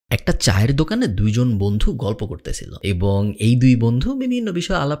একটা চায়ের দোকানে দুইজন বন্ধু গল্প করতেছিল এবং এই দুই বন্ধু বিভিন্ন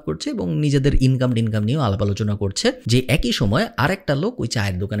বিষয়ে আলাপ করছে এবং নিজেদের ইনকাম নিয়েও আলাপ আলোচনা করছে যে একই সময় আরেকটা লোক ওই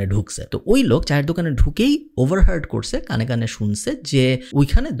চায়ের দোকানে ঢুকছে। তো ওই লোক চায়ের দোকানে ঢুকেই ওভারহার্ড করছে, কানে কানে শুনছে যে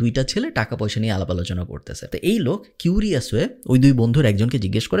ওইখানে দুইটা ছেলে টাকা পয়সা নিয়ে আলাপ আলোচনা করতেছে। তো এই লোক কিউরিয়াস হয়ে ওই দুই বন্ধুর একজনকে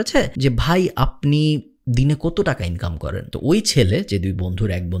জিজ্ঞেস করেছে যে ভাই আপনি দিনে কত টাকা ইনকাম করেন? তো ওই ছেলে, যে দুই বন্ধুর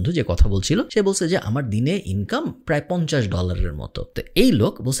এক বন্ধু যে কথা বলছিল, সে বলছে যে আমার দিনে ইনকাম প্রায় $50 মতো। তো এই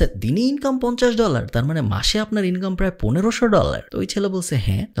লোক বলছে দিনে ইনকাম $50, তার মানে মাসে আপনার ইনকাম প্রায় $1500। তো ওই ছেলে বলছে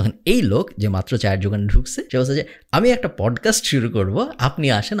হ্যাঁ। তখন এই লোক যে মাত্র চায়ের দোকানে ঢুকছে সে বলছে যে আমি একটা পডকাস্ট শুরু করব, আপনি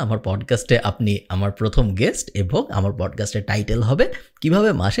আসেন আমার পডকাস্টে, আপনি আমার প্রথম গেস্ট এবং আমার পডকাস্টের টাইটেল হবে কিভাবে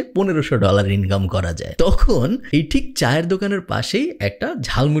মাসে $1500 ইনকাম করা যায়। তখন এই ঠিক চায়ের দোকানের পাশেই একটা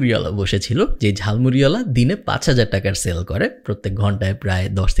ঝালমুড়িওয়ালা বসেছিল, যে ঝালমুড়িওয়ালা দিনে 5000 টাকার সেল করে, প্রত্যেক ঘন্টায় প্রায়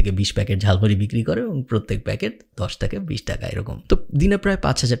 10 থেকে 20 প্যাকেট ঝালমুড়ি বিক্রি করে এবং প্রত্যেক প্যাকেট 10 থেকে 20 টাকা এরকম। তো দিনে প্রায়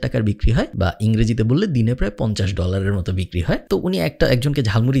 5000 টাকার বিক্রি হয়, বা ইংরেজিতে বললে দিনে প্রায় $50 মতো বিক্রি হয়। তো উনি একজনকে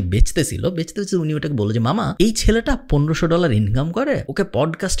ঝালমুড়ি বেচতেছিল, উনি ওটাকে বলল যে মামা এই ছেলেটা $1500 ইনকাম করে, ওকে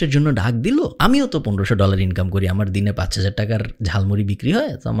পডকাস্টের জন্য ডাক দিল, আমিও তো $1500 ইনকাম করি, আমার দিনে 5000 টাকার ঝালমুড়ি বিক্রি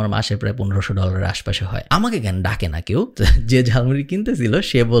হয়, তো আমার মাসে প্রায় $1500 আশপাশে হয়, আমাকে কেন ডাকে না কেউ? যে ঝালমুড়ি কিনতেছিল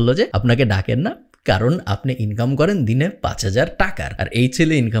সে বলল যে আপনাকে ডাকেন না, কারণ আপনি ইনকাম করেন দিনে 5000 টাকার, আর এই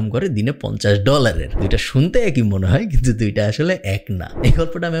ছেলে ইনকাম করে দিনে $50। দুইটা শুনতে একই মনে হয়, কিন্তু দুইটা আসলে এক না। এই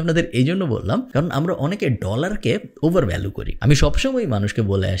গল্পটা আমি আপনাদের এই জন্য বললাম কারণ আমরা অনেকে ডলারকে ওভার ভ্যালু করি। আমি সবসময় মানুষকে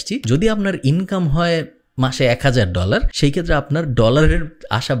বলে আসছি, যদি আপনার ইনকাম হয় মাসে $1000, সেই ক্ষেত্রে আপনার ডলারের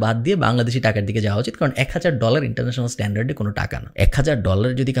আশা বাদ দিয়ে বাংলাদেশি টাকার দিকে যাওয়া উচিত, কারণ $1000 ইন্টারন্যাশনাল স্ট্যান্ডার্ডে কোনো টাকা না।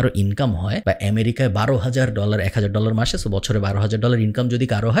 $1000 যদি কারো ইনকাম হয়, বা আমেরিকায় $12000, $1000 মাসে, সো বছরে $12000 ইনকাম যদি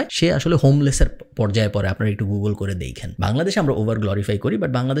কারো হয়, সে আসলে হোমলেসের পর্যায়ে পড়ে। আপনারা একটু গুগল করে দেখেন। বাংলাদেশে আমরা ওভার গ্লোরিফাই করি,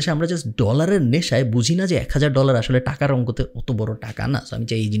 বাট বাংলাদেশে আমরা জাস্ট ডলারের নেশায় বুঝি না যে $1000 আসলে টাকার অঙ্কতে অত বড় টাকা না। সো আমি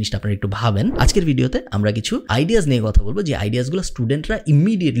চাই এই জিনিসটা আপনারা একটু ভাবেন। আজকের ভিডিওতে আমরা কিছু আইডিয়াস নিয়ে কথা বলবো, যে আইডিয়াসগুলো স্টুডেন্টরা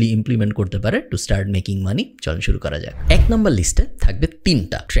ইমিডিয়েটলি ইমপ্লিমেন্ট করতে পারে টু স্টার্ট মেকিং মানি। চলুন শুরু করা যায়। 1 নম্বর লিস্টে থাকবে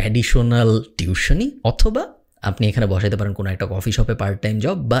 3টা ট্র্যাডিশনাল টিউশনি, অথবা আপনি এখানে বসাইতে পারেন কোনো একটা কফি শপে পার্ট টাইম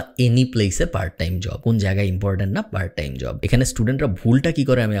জব, বা এনি প্লেসে পার্ট টাইম জব। কোন জায়গায় ইম্পর্টেন্ট না, পার্ট টাইম জব। এখানে স্টুডেন্টরা ভুলটা কি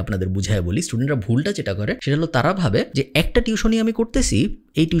করে আমি আপনাদের বুঝায় বলি। স্টুডেন্টরা ভুলটা যেটা করে সেটা হলো তারা ভাবে যে একটা টিউশনি আমি করতেছি,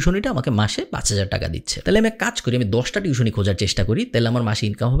 এই টিউশনিটা আমাকে মাসে 5000 টাকা দিচ্ছে, তাহলে আমি কাজ করি, আমি 10টা টিউশনি খোঁজার চেষ্টা করি, তাহলে আমার মাসে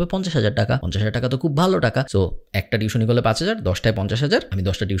ইনকাম হবে 50000 টাকা। 50000 টাকা তো খুব ভালো টাকা। সো একটা টিউশনি করলে 5000, 10টায় 50000, আমি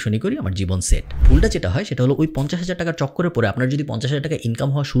 10টা টিউশনি করি, আমার জীবন সেট। ভুলটা যেটা হয় সেটা হলো ওই 50000 টাকার চক্করে পরে আপনার যদি 50000 টাকা ইনকাম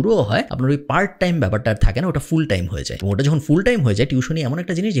হওয়া শুরুও হয়, আপনার ওই পার্ট টাইম ব্যাপারটা আর থাকে না, ওটা ফুল টাইম হয়ে যায়। ওটা যখন ফুল টাইম হয়ে যায়, টিউশনি এমন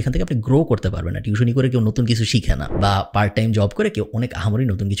একটা জিনিস যেখান থেকে আপনি গ্রো করতে পারবেন না। টিউশনি করে কেউ নতুন কিছু শিখে না, বা পার্ট টাইম জব করে কেউ অনেক আহামরি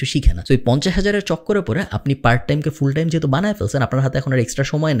নতুন কিছু শিখে না। তো এই 50000-এর চক্করে পরে আপনি পার্ট টাইমকে ফুল টাইম যেহেতু বানায় ফেলছেন, আপনার হাতে এখন আর এক্সট্রা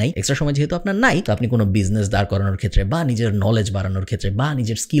সময় নাই। এক্সট্রা সময় যেহেতু আপনার নাই, তো আপনি কোনো বিজনেস দাঁড় করানোর ক্ষেত্রে, বা নিজের নলেজ বাড়ানোর ক্ষেত্রে, বা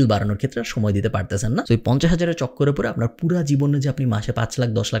নিজের স্কিল বাড়ানোর ক্ষেত্রে সময় দিতে পারতেছেন না। তো এই 50000-এর চক্করে পরে আপনার পুরো জীবনে যে আপনি মাসে 5 লাখ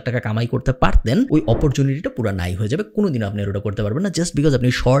 10 লাখ টাকা কামাই করতে পারতেন, ওই অপরচুনিটিটা পুরো নাই হয়ে যাবে। কোনোদিন আপনি ওটা করতে পারবেন না, জাস্ট বিকজ আপনি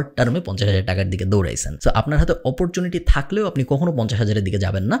শর্ট টার্মে 50000 টাকার দিকে দৌড়াইছেন। তো আপনার হাতে অপরচুনিটি থাকলেও আপনি কখনো 50000-এর দিকে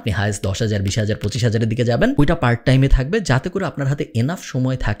যাবেন না। আপনি হাইস্ট 10,000, 20,000, 25,000-এর দিকে যাবেন। ওইটা পার্ট টাইমে থাকবে, যাতে করে আপনার হাতে এনাফ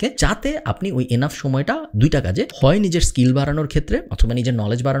সময় থাকে, যাতে আপনি ওই এনাফ সময়টা দুইটা কাজে, হয় নিজের স্কিল বাড়ানোর ক্ষেত্রে, অথবা নিজের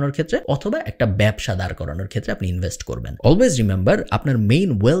নলেজ বাড়ানোর ক্ষেত্রে, অথবা একটা ব্যবসা দাঁড় করানোর ক্ষেত্রে আপনি ইনভেস্ট করবেন। অলওয়েজ রিমেম্বার, আপনার মেইন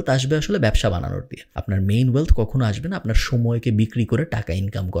ওয়েলথ আসবে আসলে ব্যবসা বানানোর দিয়ে। আপনার মেইন ওয়েলথ কখনো আসবে না আপনার সময়কে বিক্রি করে টাকা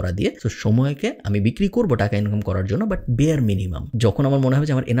ইনকাম করা দিয়ে। তো সময়কে আমি বিক্রি করবো টাকা ইনকাম করার জন্য, বাট বেয়ার মিনিমাম। যখন আমার মনে হবে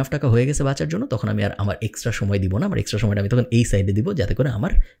যে আমার এনাফ টাকা হয়ে গেছে বাঁচার জন্য, তখন আমি আর আমার এক্সট্রা সময় দিব না। আমার এক্সট্রা সময়টা আমি তখন এই সাইডে দিব, যাতে করে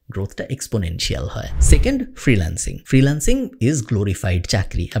আমার গ্রোথটা এক্সপোনেনশিয়াল হয়। Second, freelancing. Freelancing is glorified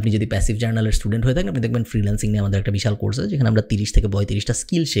চাকরি। আপনি যদি প্যাসিভ জার্নালের স্টুডেন্ট হয়ে থাকেন, আপনি দেখবেন ফ্রিল্যান্সিং নিয়ে আমাদের একটা বিশাল কোর্স আছে, যেখানে আমরা 30 থেকে 35টা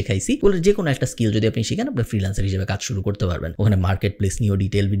স্কিল শেখাইছি। বলে যে কোনো একটা স্কিল যদি আপনি শিখেন, আপনি ফ্রিল্যান্সার হিসেবে কাজ শুরু করতে পারবেন। ওখানে মার্কেট প্লেস নিয়েও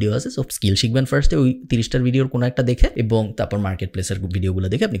ডিটেল ভিডিও আছে। সব স্কিল শিখবেন ফার্স্টে ওই 30টার ভিডিওর কোনো একটা দেখে, এবং তারপর মার্কেট প্লেসের ভিডিওগুলো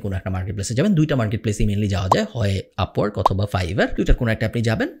দেখে আপনি কোনো একটা মার্কেট প্লেসে যাবেন। 2টা মার্কেট প্লেসে মেনলি যাওয়া যায়, হয় আপওয়ার্ক অথবা ফাইবার। 2টার কোনো একটা আপনি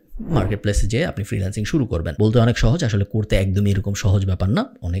যাবেন, মার্কেট প্লেসে যেয়ে আপনি ফ্রিল্যান্সিং শুরু করবেন। বলতে অনেক সহজ, আসলে করতে একদমই এরকম সহজ ব্যাপার না,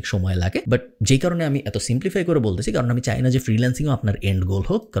 অনেক সময় লাগে। বাট যেই কারণে আমি এত সিম্পলিফাই করে বলতেছি, কারণ আমি চাই না যে ফ্রিল্যান্সিংও আপনার এন্ড গোল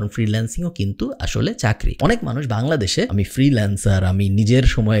হোক, কারণ ফ্রিল্যান্সিংও কিন্তু আসলে চাকরি। অনেক মানুষ বাংলাদেশে আমি ফ্রিল্যান্সার, আমি নিজের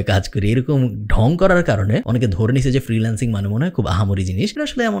সময়ে কাজ করি, এরকম ঢং করার কারণে অনেকে ধরে নিছে যে ফ্রিল্যান্সিং মানে মনে হয় খুব আহামরি জিনিস। এটা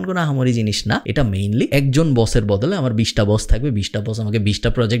আসলে এমন কোনো আহামরি জিনিস না। এটা মেইনলি একজন বসের বদলে আমার 20টা বস থাকবে, 20টা বস আমাকে 20টা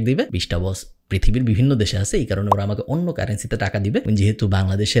প্রজেক্ট দিবে। 20টা বস পৃথিবীর বিভিন্ন দেশে আছে, এই কারণে ওরা আমাকে অন্য কারেন্সিতে টাকা দিবে। যেহেতু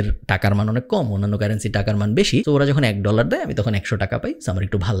বাংলাদেশের বাংলাদেশের টাকার মান অনেক কম, অন্যান্য কারেন্সি টাকার মান বেশি, তো ওরা যখন $1 দেয় আমি তখন 100 টাকা পাই, আমার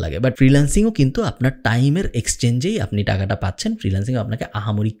একটু ভালো লাগে। বাট ফ্রিল্যান্সিংও কিন্তু আপনার টাইমের এক্সচেঞ্জেই আপনি টাকাটা পাচ্ছেন। ফ্রিল্যান্সিং আপনাকে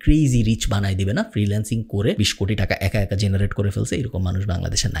আহামরি ক্রেজি রিচ বানাই দিবে না। ফ্রিল্যান্সিং করে 20 কোটি টাকা একা একা জেনারেট করে ফেলছে এরকম মানুষ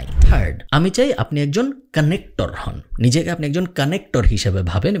বাংলাদেশে নাই। থার্ড, আমি চাই আপনি একজন কানেক্টর হন, নিজেকে আপনি একজন কানেক্টর হিসেবে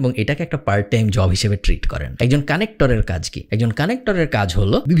ভাবেন এবং এটাকে একটা পার্ট টাইম জব হিসেবে ট্রিট করেন। একজন কানেক্টরের কাজ কি? একজন কানেক্টরের কাজ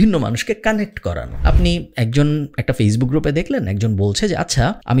হলো বিভিন্ন মানুষকে কানেক্ট করানো। আপনি একটা ফেসবুক গ্রুপে দেখলেন একজন বলছে যে আচ্ছা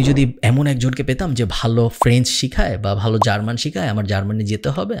আমি যদি এমন একজনকে পেতাম যে ভালো ফ্রেঞ্চ শিখায় বা ভালো জার্মান শিখায়, আমার জার্মানি যেতে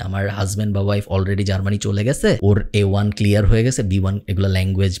হবে, আমার হাজব্যান্ড বা ওয়াইফ অলরেডি জার্মানি চলে গেছে, ওর A1 ক্লিয়ার হয়ে গেছে, B1 এগুলো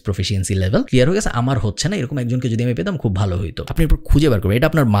ল্যাঙ্গুয়েজ প্রফিসিয়েন্সি লেভেল ক্লিয়ার হয়ে গেছে, আমার হচ্ছে না, এরকম একজনকে যদি আমি পেতাম খুব ভালো হইতো। আপনি এরপর খুঁজে বার করবেন, এটা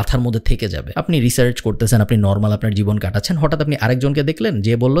আপনার মাথার মধ্যে থেকে যাবে। আপনি রিসার্চ করতেছেন, আপনি নর্মাল আপনার জীবন কাটাচ্ছেন, হঠাৎ আপনি আরেকজনকে দেখলেন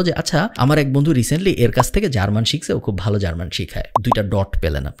যে বললো যে আচ্ছা আমার এক বন্ধু রিসেন্টলি এর কাছ থেকে জার্মান শিখছে, ও খুব ভালো জার্মান শিখায়। 2টা ডট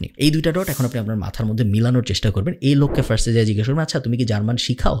পেলেন আপনি। এই 2টা ডট এখন আপনি আপনার মাথার মধ্যে মিলানোর চেষ্টা করবেন। এই লোককে ফার্স্টে যা জিজ্ঞেস করবেন, আচ্ছা তুমি কি জার্মান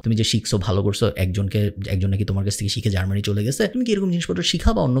শিখাও? তুমি যে শিখছো ভালো করছো, একজন নাকি তোমার কাছ থেকে শিখে জার্মানি চলে গেছে, তুমি কি এরকম জিনিসপত্র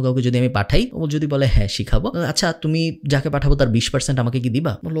শিখাবা অন্য কাউকে যদি আমি পাঠাই? ও যদি বলে হ্যাঁ শিখাবো, আচ্ছা তুমি যাকে পাঠাবো তার 20% আমাকে কি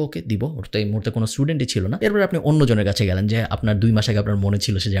দিবা? বললো ওকে দিব। ওর তো এই মুহূর্তে কোনো স্টুডেন্টই ছিল না। এরপর আপনি অন্যজনের কাছে গেলেন যে আপনার 2 মাস আগে আপনার মনে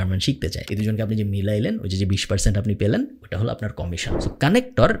ছিল সে জার্মান শিখতে চায়, এই দুজনকে আপনি যে মিলাইলেন, ওই যে 20% আপনি পেলেন, ওটা হলো আপনার কমিশন। সো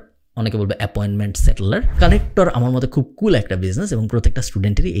কানেক্টর, অনেকে বলবে অ্যাপয়েন্টমেন্ট সেটলার। কানেক্টর আমার মতে খুব কুল একটা বিজনেস এবং প্রত্যেকটা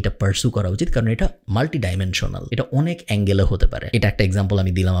স্টুডেন্টেরই এটা পার্সু করা উচিত, কারণ এটা মাল্টি ডাইমেনশনাল, এটা অনেক অ্যাঙ্গেলে হতে পারে। এটা একটা এক্সাম্পল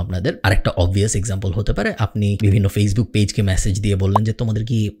আমি দিলাম আপনাদের। আর একটা অবভিয়াস এক্সাম্পল হতে পারে, আপনি বিভিন্ন ফেসবুক পেজকে মেসেজ দিয়ে বললেন যে তোমাদের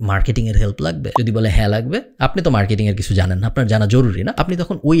কি মার্কেটিং এর হেল্প লাগবে? যদি বলে হ্যাঁ লাগবে, আপনি তো মার্কেটিং এর কিছু জানেন না, আপনার জানা জরুরি না, আপনি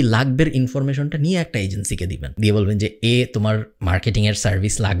তখন ওই লাগবের ইনফরমেশনটা নিয়ে একটা এজেন্সিকে দিবেন, দিয়ে বলবেন যে তোমার মার্কেটিং এর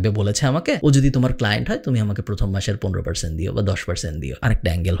সার্ভিস লাগবে বলেছে আমাকে, ও যদি তোমার ক্লায়েন্ট হয় তুমি আমাকে প্রথম মাসের 15% দিও বা 10% দিও।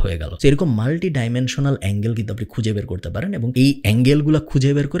 আরেকটা অ্যাঙ্গেল হয়ে গেল। এরকম মাল্টি ডাইমেনশনাল অ্যাঙ্গেল কিন্তু আপনি খুঁজে বের করতে পারেন এবং এই অ্যাঙ্গেলগুলো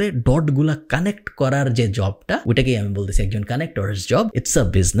খুঁজে বের করে ডটগুলা কানেক্ট করার যে জবটা, ওটাকেই আমি বলতেছি একজন connectors job. It's a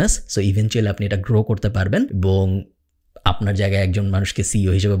business. So eventually আপনি এটা গ্রো করতে পারবেন এবং আপনার জায়গায় একজন মানুষকে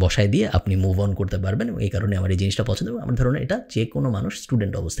সিইও হিসেবে বসায় দিয়ে আপনি মুভ অন করতে পারবেন। এবং এই কারণে আমার এই জিনিসটা পছন্দ এবং আমার ধারণা এটা যে কোনো মানুষ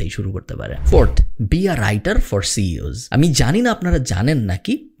স্টুডেন্ট অবস্থায় শুরু করতে পারে। Fourth, be a writer for CEO's. আমি জানি না আপনারা জানেন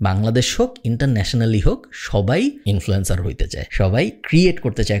নাকি, বাংলাদেশ হোক ইন্টারন্যাশনালি হোক, সবাই ইনফ্লুয়েন্সার হইতে চায়, সবাই ক্রিয়েট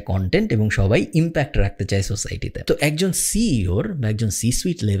করতে চায় কন্টেন্ট এবং সবাই ইম্প্যাক্ট রাখতে চায় সোসাইটিতে। তো একজন সিইওর বা একজন সি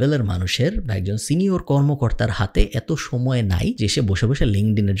সুইট লেভেলের মানুষের বা একজন সিনিয়র কর্মকর্তার হাতে এত সময় নাই যে সে বসে বসে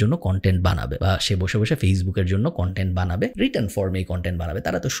লিঙ্কডইনের জন্য কন্টেন্ট বানাবে বা সে বসে বসে ফেসবুকের জন্য কন্টেন্ট বানাবে, রিটার্ন ফর্মে কন্টেন্ট বানাবে,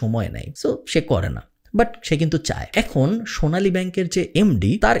 তারা তো সময় নাই। সো সে করে না, বাট সে কিন্তু চায়। এখন সোনালী ব্যাংকের যে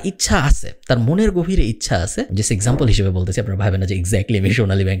এমডি, তার ইচ্ছা আছে, তার মনের গভীরে ইচ্ছা আছে, যে এক্সাম্পল হিসেবে বলতেছি, আপনারা ভাবেন না যে এক্স্যাক্টলি আমি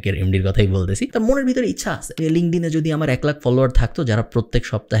সোনালী ব্যাংকের এমডির কথাই বলতেছি, তার মনের ভিতরে ইচ্ছা আছে যে লিঙ্কডইনে যদি আমার 1 লাখ ফলোয়ার থাকতো, যারা প্রত্যেক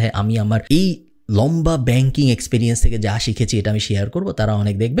সপ্তাহে আমি আমার এই লম্বা ব্যাংকিং এক্সপিরিয়েন্স থেকে যা শিখেছি এটা আমি শেয়ার করবো, তারা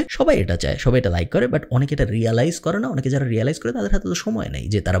অনেক দেখবে, সবাই এটা চায়, সবাই এটা লাইক করে, বাট অনেকে এটা রিয়ালাইজ করে না। অনেকে যারা রিয়ালাইজ করে তাদের হাতে তো সময় নেই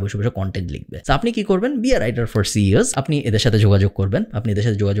যে তারা বসে বসে কন্টেন্ট লিখবে। আপনি কি করবেন? Be a writer for CEO's. আপনি এদের সাথে যোগাযোগ করবেন, আপনি এদের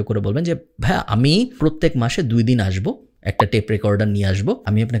সাথে যোগাযোগ করে বলবেন যে ভাইয়া আমি প্রত্যেক মাসে 2 দিন আসবো, একটা টেপ রেকর্ডার নিয়ে আসবো,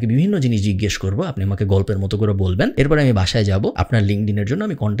 আমি আপনাকে বিভিন্ন জিনিস জিজ্ঞেস করবো, আপনি আমাকে গল্পের মতো করে বলবেন, এরপরে আমি বাসায় যাব, আপনার লিঙ্কডইনের জন্য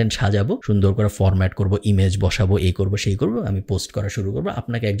আমি কন্টেন্ট সাজাবো, সুন্দর করে ফরম্যাট করবো, ইমেজ বসাবো, এই করবো সেই করবো, আমি পোস্ট করা শুরু করবো,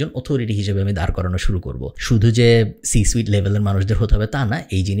 আপনাকে একজন অথরিটি হিসেবে আমি দাঁড় করানো শুরু করবো। শুধু যে সি সুইট লেভেলের মানুষদের হতে হবে তা না,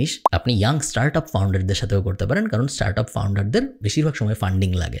 এই জিনিস আপনি ইয়াং স্টার্ট আপ ফাউন্ডারদের সাথেও করতে পারেন, কারণ স্টার্ট আপ ফাউন্ডারদের বেশিরভাগ সময় ফান্ডিং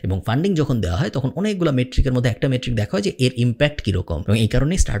লাগে এবং ফান্ডিং যখন দেওয়া হয় তখন অনেকগুলো মেট্রিকের মধ্যে একটা মেট্রিক দেখা হয় যে এর ইম্প্যাক্ট কিরকম, এবং এই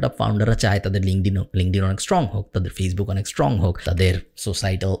কারণেই স্টার্ট আপ ফাউন্ডাররা চায় তাদের লিঙ্কডইন অনেক স্ট্রং হোক, তাদের ফেসবুক অনেক স্ট্রং হোক, তাদের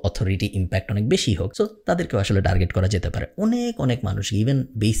সোসাইটাল অথরিটি ইম্প্যাক্ট অনেক বেশি হোক। সো তাদেরকেও আসলে টার্গেট করা যেতে পারে। অনেক মানুষ, ইভেন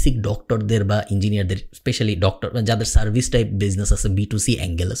বেসিক ডক্টরদের বা ইঞ্জিনিয়ারদের, স্পেশালি ডক্টর যাদের সার্ভিস টাইপ বিজনেস আছে, B2C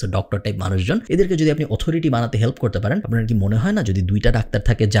অ্যাঙ্গেল আছে, ডক্টর টাইপ মানুষজন, এদেরকে যদি আপনি অথরিটি বানাতে হেল্প করতে পারেন, আপনার কি মনে হয় না যদি 2টা ডাক্তার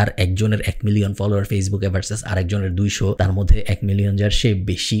থাকে, যার একজনের 1 মিলিয়ন ফলোয়ার ফেসবুকে ভার্সেস আরেকজনের 200, তার মধ্যে 1 মিলিয়ন যার, সে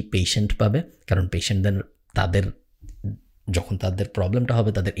বেশি পেশেন্ট পাবে, কারণ পেশেন্টদের তাদের যখন তাদের প্রবলেমটা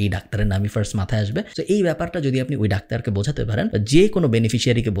হবে তাদের এই ডাক্তারের নামই ফার্স্ট মাথায় আসবে। তো এই ব্যাপারটা যদি আপনি ওই ডাক্তারকে বোঝাতে পারেন, যে কোনো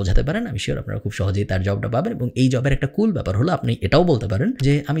বেনিফিশিয়ারিকে বোঝাতে পারেন, আমি শিওর আপনারা খুব সহজেই তার জবটা পাবেন। এবং এই জবের একটা কুল ব্যাপার হলো আপনি এটাও বলতে পারেন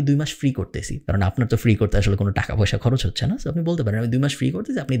যে আমি 2 মাস ফ্রি করতেছি, কারণ আপনার তো ফ্রি করতে আসলে কোনো টাকা পয়সা খরচ হচ্ছে না। তো আপনি বলতে পারেন আমি 2 মাস ফ্রি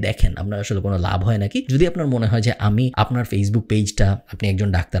করতেছি, আপনি দেখেন আপনার আসলে কোনো লাভ হয় নাকি। যদি আপনার মনে হয় যে আমি আপনার ফেসবুক পেজটা, আপনি একজন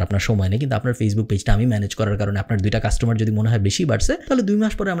ডাক্তার, আপনার সময় নেই, কিন্তু আপনার ফেসবুক পেজটা আমি ম্যানেজ করার কারণে আপনার 2টা কাস্টমার যদি মনে হয় বেশি বাড়ছে, তাহলে 2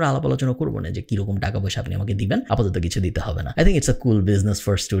 মাস পরে আমরা আলাপ আলোচনা করবো না যে কিরকম টাকা পয়সা আপনি আমাকে দিবেন, আপাতত কিছু দিতে হবে না। I think it's a cool business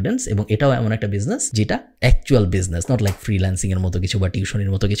for students, এবং এটাও এমন একটা বিজনেস যেটা actual business, not like freelancing এর মতো কিছু বা টিউশনের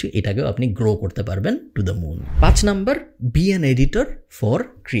মতো কিছু, এটাকেও আপনি গ্রো করতে পারবেন to the moon. 5 number, be an editor for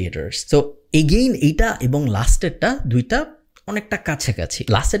creators. So again এইটা এবং লাস্টেরটা 2টা অনেকটা কাছাকাছি।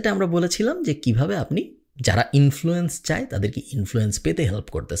 লাস্টেরটা আমরা বলেছিলাম যে কিভাবে আপনি যারা ইনফ্লুয়েন্স চায় তাদেরকে ইনফ্লুয়েন্স পেতে হেল্প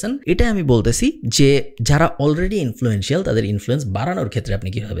করতেছেন। এটা আমি বলতেছি যে যারা অলরেডি ইনফ্লুয়েন্সিয়াল তাদের ইনফ্লুয়েন্স বাড়ানোর ক্ষেত্রে আপনি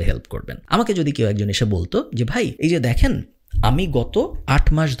কিভাবে হেল্প করবেন। আমাকে যদি কেউ একজন এসে বলতো যে ভাই এই যে দেখেন আমি গত 8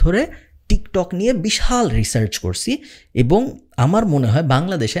 মাস ধরে টিকটক নিয়ে বিশাল রিসার্চ করছি এবং আমার মনে হয়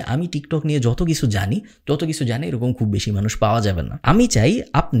বাংলাদেশে আমি টিকটক নিয়ে যত কিছু জানি এরকম খুব বেশি মানুষ পাওয়া যাবে না। আমি চাই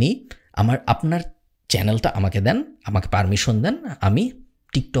আপনি আপনার চ্যানেলটা আমাকে দেন, আমাকে পারমিশন দেন, আমি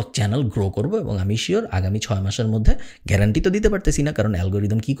টিকটক চ্যানেল গ্রো করব এবং আমি শিওর আগামী 6 মাসের মধ্যে, গ্যারান্টি তো দিতে পারতেছি না কারণ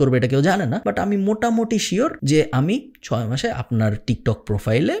অ্যালগোরিদম কি করবে এটা কেউ জানে না, বাট আমি মোটামুটি শিওর যে আমি 6 মাসে আপনার টিকটক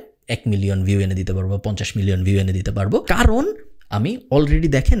প্রোফাইলে 1 মিলিয়ন ভিউ এনে দিতে পারবো, 50 মিলিয়ন ভিউ এনে দিতে পারবো, কারণ আমি অলরেডি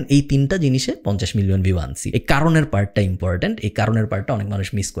দেখেন এই 3টা জিনিসে 50 মিলিয়ন ভিউ আনছি। এই কারণের পার্টটা ইম্পর্টেন্ট, এই কারণের পার্টটা অনেক মানুষ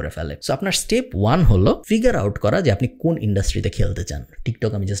মিস করে ফেলে। সো আপনার স্টেপ 1 হলো ফিগার আউট করা যে আপনি কোন ইন্ডাস্ট্রিতে খেলতে চান।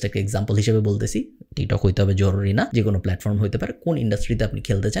 টিকটক আমি জাস্ট একটা এক্সাম্পল হিসেবে বলতেছি, টিকটক হইতে হবে জরুরি না, যে কোনো প্ল্যাটফর্ম হইতে পারে। কোন ইন্ডাস্ট্রিতে আপনি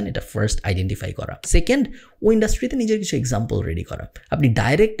খেলতে চান এটা ফার্স্ট আইডেন্টিফাই করা। সেকেন্ড, ওই ইন্ডাস্ট্রিতে নিজের কিছু এক্সাম্পল রেডি করা। আপনি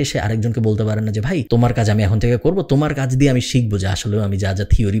ডাইরেক্ট এসে আরেকজনকে বলতে পারেন না যে ভাই তোমার কাজ আমি এখন থেকে করব, তোমার কাজ দিয়ে আমি শিখবো যে আসলে আমি যা যা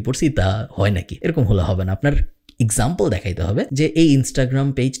থিওরি পড়ছি তা হয় নাকি। এরকম হলে হবে না। আপনার এক্সাম্পল দেখাইতে হবে যে এই ইনস্টাগ্রাম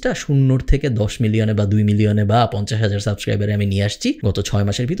পেজটা 0 থেকে 10 মিলিয়নে বা 2 মিলিয়নে বা 50,000 সাবস্ক্রাইবারে আমি নিয়ে আসছি গত 6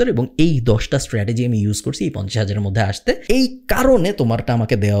 মাসের ভিতরে, এবং এই 10টা স্ট্র্যাটেজি আমি ইউজ করছি এই 50,000-এর মধ্যে আসতে। এই কারণে তোমারটা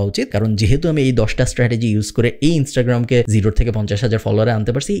আমাকে দেওয়া উচিত, কারণ যেহেতু আমি এই 10টা স্ট্র্যাটেজি ইউজ করে এই ইনস্টাগ্রামকে 0 থেকে 50,000 ফলোয়ারে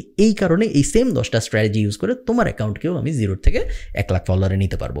আনতে পারছি, এই কারণে এই সেম 10টা স্ট্র্যাটেজি ইউজ করে তোমার অ্যাকাউন্টকেও আমি 0 থেকে 1 লাখ ফলোয়ারে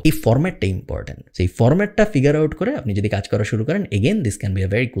নিতে পারবো। এই ফরম্যাটটা ইম্পর্টেন্ট। সেই ফরম্যাটটা ফিগার আউট করে আপনি যদি কাজ করা শুরু করেন, again this can be a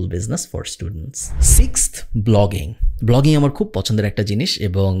very cool business for students. 6th, blogging আমার খুব পছন্দের একটা জিনিস,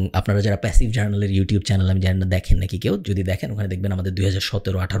 এবং আপনারা যারা প্যাসিভ জার্নালের ইউটিউব চ্যানেল আমি জানি না দেখেন নাকি কেউ, যদি দেখেন ওখানে দেখবেন আমাদের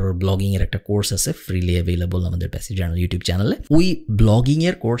 2017-18 ব্লগিং এর একটা কোর্স আছে ফ্রিলি অ্যাভেলেবল আমাদের প্যাসিভ জার্নাল ইউটিউব চ্যানেলে। ওই ব্লগিং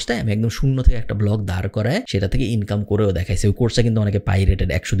এর কোর্সটা আমি একদম 0 থেকে একটা ব্লগ দাঁড় করায় সেটা থেকে ইনকাম করেও দেখাইছে। ওই কোর্সটা কিন্তু অনেকে পাইরেটেড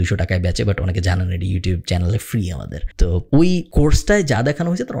 100-200 টাকায় বেচে, বাট অনেকে জানেন এটি ইউটিউব চ্যানেলে ফ্রি আমাদের। তো ওই কোর্সটায় যা দেখানো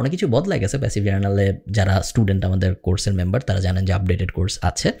হয়েছে তার অনেক কিছু বদলাই গেছে। প্যাসিভ জার্নালে যারা স্টুডেন্ট আমাদের কোর্সের মেম্বার তারা জানেন যে আপডেটেড কোর্স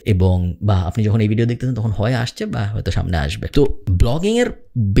আছে, এবং বা আপনি যখন এই ভিডিও দেখতেছেন তখন হয় আসছে বা হয়তো সামনে আসবে। তো ব্লগিং এর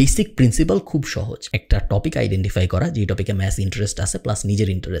বেসিক প্রিন্সিপাল খুব সহজ। একটা টপিক আইডেন্টিফাই করা, যে টপিকে ম্যাস ইন্টারেস্ট আছে প্লাস নিজের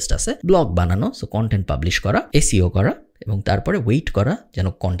ইন্টারেস্ট আছে, ব্লগ বানানো, সো কন্টেন্ট পাবলিশ করা, এসইও করা, এবং তারপরে ওয়েট করা যেন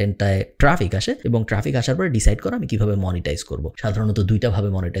কন্টেন্টটায় ট্রাফিক আসে, এবং ট্রাফিক আসার পরে ডিসাইড করা আমি কিভাবে মনিটাইজ করব। সাধারণত 2টা ভাবে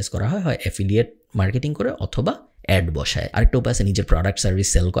মনিটাইজ করা হয় অ্যাফিলিয়েট মার্কেটিং করে অথবা অ্যাড বসায়। আরেকটা উপায় আছে নিজের প্রোডাক্ট সার্ভিস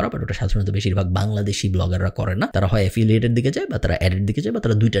সেল করা, বাট ওটা সাধারণত বেশিরভাগ বাংলাদেশি ব্লগাররা করে না। তারা হয় অ্যাফিলিয়েটের দিকে যায়, বা তারা অ্যাডের দিকে যায়, বা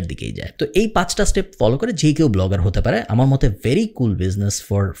তারা 2টার দিকেই যায়। তো এই 5টা স্টেপ ফলো করে যে কেউ ব্লগার হতে পারে। আমার মতে very cool business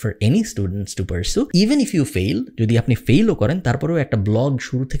for any students to পারসু। Even if you fail, যদি আপনি ফেইলও করেন তারপরেও একটা ব্লগ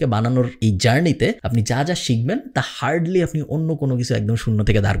শুরু থেকে বানানোর এই জার্নিতে আপনি যা যা শিখবেন তা হার্ডলি আপনি অন্য কোনো কিছু একদম 0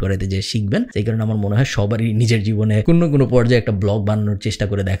 থেকে দাঁড় করাইতে যে শিখবেন। সেই কারণে আমার মনে হয় সবারই নিজের জীবনে কোনো পর্যায়ে একটা ব্লগ বানানোর চেষ্টা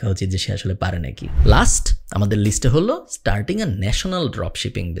করে দেখা উচিত যে সে আসলে পারে নাকি। লাস্ট আমাদের লিস্টে হলো স্টার্টিং আ ন্যাশনাল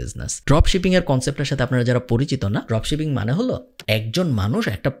ড্রপশিপিং বিজনেস। ড্রপশিপিং এর কনসেপ্টের সাথে আপনারা যারা পরিচিত না, ড্রপশিপিং মানে হলো একজন মানুষ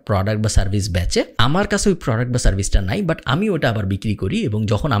একটা প্রোডাক্ট বা সার্ভিস বেচে, আমার কাছে ওই প্রোডাক্ট বা সার্ভিসটা নাই, বাট আমি ওটা আবার বিক্রি করি, এবং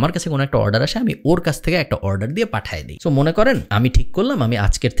যখন আমার কাছে কোনো একটা অর্ডার আসে আমি ওর কাছ থেকে একটা অর্ডার দিয়ে পাঠিয়ে দিই। সো মনে করেন আমি ঠিক করলাম আমি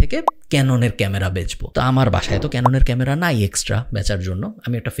আজকের থেকে ক্যাননের ক্যামেরা বেচবো, তো আমার বাসায় তো ক্যাননের ক্যামেরা নাই এক্সট্রা বেচার জন্য।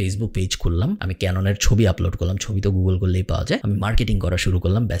 আমি একটা ফেসবুক পেজ খুললাম, আমি ক্যাননের ছবি আপলোড করলাম, ছবি তো গুগল করলেই পাওয়া যায়। আমি মার্কেটিং করা শুরু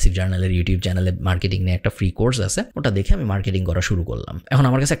করলাম, প্যাসিভ জার্নালের ইউটিউব চ্যানেলে মার্কেটিং নিয়ে একটা ফ্রি কোর্স আছে, ওটা দেখে আমি মার্কেটিং করা শুরু করলাম। এখন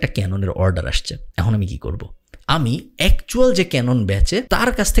আমার কাছে একটা ক্যাননের অর্ডার আসছে, এখন আমি কি করব? আমি অ্যাকচুয়াল যে ক্যানন বেচে তার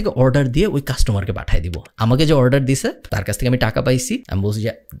কাছ থেকে অর্ডার দিয়ে ওই কাস্টমারকে পাঠিয়ে দিব। আমাকে যে অর্ডার দিছে তার কাছ থেকে আমি টাকা পাইছি, আমি বলছি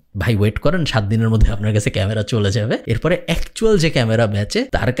যে ভাই ওয়েট করেন 7 দিনের মধ্যে আপনার কাছে ক্যামেরা চলে যাবে। এরপরে অ্যাকচুয়াল যে ক্যামেরা বেচে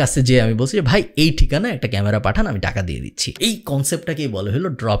তার কাছে যে আমি বলছি যে ভাই এই ঠিকানায় একটা ক্যামেরা পাঠান, আমি টাকা দিয়ে দিচ্ছি। এই কনসেপ্টটাকেই বলে হলো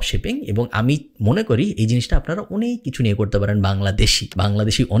ড্রপ শিপিং, এবং আমি মনে করি এই জিনিসটা আপনারা অনেক কিছু নিয়ে করতে পারেন।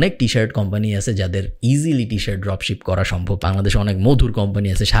 বাংলাদেশি অনেক টি শার্ট কোম্পানি আছে যাদের easily T shirt drop sheep করা সম্ভব। বাংলাদেশে অনেক মধুর কোম্পানি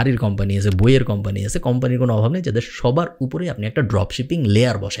আছে, শাড়ির কোম্পানি আছে, বইয়ের কোম্পানি আছে, কোম্পানির কোনো অভাব নেই যাদের সবার উপরে আপনি একটা ড্রপ শিপিং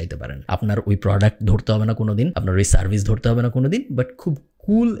লেয়ার বসাইতে পারেন। আপনার ওই প্রোডাক্ট ধরতে হবে না কোনোদিন, আপনার ওই সার্ভিস ধরতে হবে না কোনোদিন, বাট খুব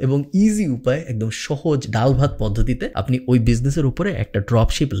কুল এবং ইজি উপায়, একদম সহজ ডাল ভাত পদ্ধতিতে আপনি ওই বিজনেসের উপরে একটা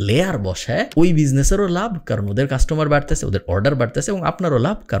ড্রপশিপ লেয়ার বসায় ওই বিজনেসেরও লাভ, কারণ ওদের কাস্টমার বাড়তেছে, ওদের অর্ডার বাড়তেছে, এবং আপনারও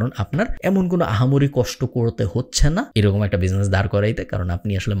লাভ, কারণ আপনার এমন কোনো আহামরি কষ্ট করতে হচ্ছে না এরকম একটা বিজনেস দাঁড় করাইতে, কারণ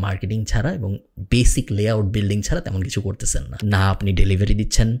আপনি আসলে মার্কেটিং ছাড়া এবং বেসিক লেআউট বিল্ডিং ছাড়া তেমন কিছু করতেছেন না। না আপনি ডেলিভারি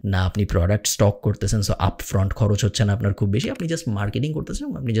দিচ্ছেন, না আপনি প্রোডাক্ট স্টক করতেছেন, সো আপ ফ্রন্ট খরচ হচ্ছে না আপনার খুব বেশি, আপনি জাস্ট মার্কেটিং করতেছেন,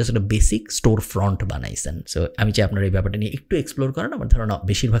 আপনি জাস্ট একটা বেসিক স্টোর ফ্রন্ট বানাইছেন। সো আমি চাই আপনার এই ব্যাপারটা নিয়ে একটু এক্সপ্লোর করেন। আমার ধারণা না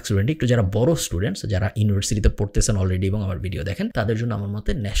বেশিরভাগ স্টুডেন্ট, একটু যারা বড় স্টুডেন্টস, যারা ইউনিভার্সিটিতে পড়তেছেন অলরেডি এবং আমার ভিডিও দেখেন, তাদের জন্য আমার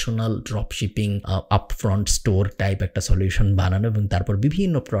মতে national drop shipping upfront store type একটা সলিউশন বানানো এবং তারপর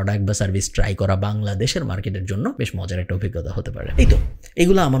বিভিন্ন প্রোডাক্ট বা সার্ভিস ট্রাই করা বাংলাদেশের মার্কেটের জন্য বেশ মজার একটা অভিজ্ঞতা হতে পারে। এই তো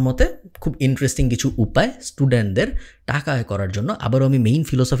এগুলো আমার মতে খুব ইন্টারেস্টিং কিছু উপায় স্টুডেন্টদের টাকা আয় করার জন্য। আবারও আমি মেইন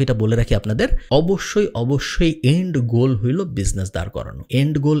ফিলোসফিটা বলে রাখি আপনাদের, অবশ্যই এন্ড গোল হইল বিজনেস দাঁড় করানো।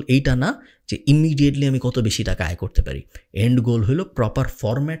 এন্ড গোল এইটা না যে ইমিডিয়েটলি আমি কত বেশি টাকা আয় করতে পারি, এন্ড গোল হইল প্রপার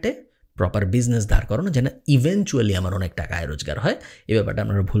ফরম্যাটে প্রপার বিজনেস দাঁড় করানো, যেন ইভেনচুয়ালি আমার অনেক টাকা আয় রোজগার হয়। এই ব্যাপারটা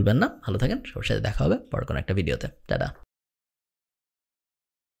আপনারা ভুলবেন না। ভালো থাকেন, সবার সাথে দেখা হবে পরে কোনো একটা ভিডিওতে। টাটা।